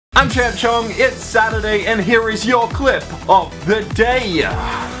I'm ChampChong, it's Saturday, and here is your clip of the day.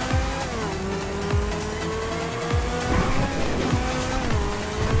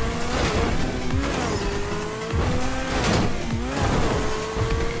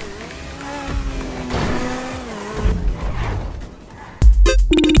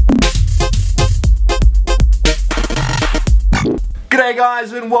 G'day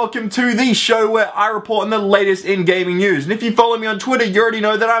guys, and welcome to the show where I report on the latest in gaming news. And if you follow me on Twitter, you already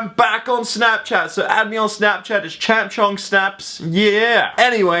know that I'm back on Snapchat, so add me on Snapchat. It's ChampChong Snaps, yeah.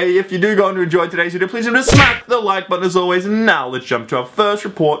 Anyway, if you do go on to enjoy today's video, please remember to smack the like button as always. And now let's jump to our first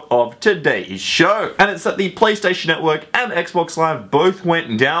report of today's show. And it's that the PlayStation Network and Xbox Live both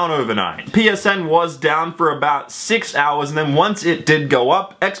went down overnight. PSN was down for about 6 hours, and then once it did go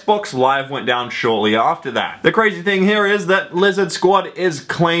up, Xbox Live went down shortly after that. The crazy thing here is that Lizard Squad is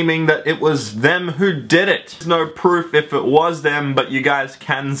claiming that it was them who did it. There's no proof if it was them, but you guys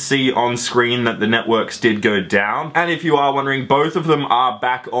can see on screen that the networks did go down. And if you are wondering, both of them are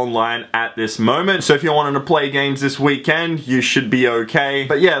back online at this moment. So if you're wanting to play games this weekend, you should be okay.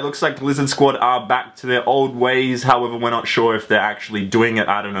 But yeah, it looks like Lizard Squad are back to their old ways. However, we're not sure if they're actually doing it.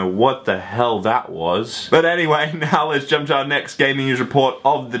 I don't know what the hell that was. But anyway, now let's jump to our next gaming news report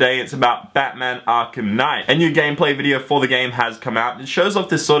of the day. It's about Batman Arkham Knight. A new gameplay video for the game has come out. It shows off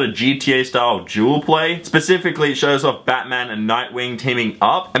this sort of GTA style dual play. Specifically, it shows off Batman and Nightwing teaming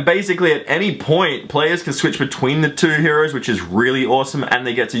up, and basically at any point players can switch between the two heroes, which is really awesome, and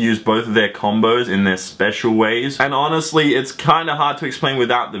they get to use both of their combos in their special ways. And honestly, it's kind of hard to explain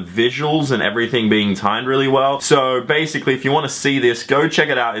without the visuals and everything being timed really well. So basically, if you want to see this, go check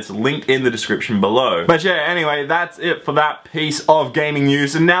it out. It's linked in the description below. But yeah, anyway, that's it for that piece of gaming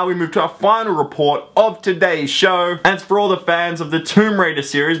news, and now we move to our final report of today's show, and it's for all the fans of the Tomb Raider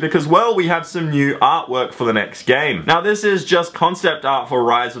series because, well, we have some new artwork for the next game. Now, this is just concept art for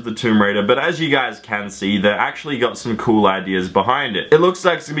Rise of the Tomb Raider, but as you guys can see, they actually got some cool ideas behind it. It looks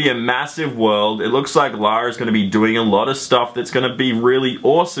like it's going to be a massive world. It looks like Lara's going to be doing a lot of stuff that's going to be really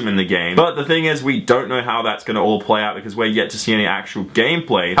awesome in the game. But the thing is, we don't know how that's going to all play out because we're yet to see any actual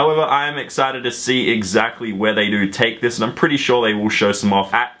gameplay. However, I am excited to see exactly where they do take this, and I'm pretty sure they will show some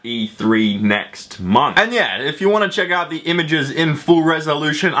off at E3 next month. And yeah, if you want to check out the images in full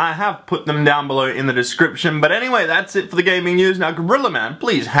resolution, I have put them down below in the description. But anyway, that's it for the gaming news. Now, Gorilla Man,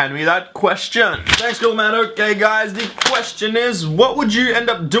 please hand me that question. Thanks, Gorilla Man. Okay, guys, the question is, what would you end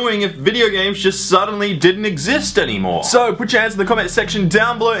up doing if video games just suddenly didn't exist anymore? So, put your hands in the comment section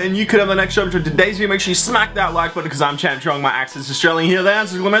down below, and you could have the next show to today's video. Make sure you smack that like button because I'm ChampChong. My accent's Australian here. That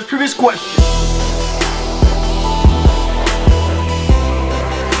answers Gorilla Man's previous question.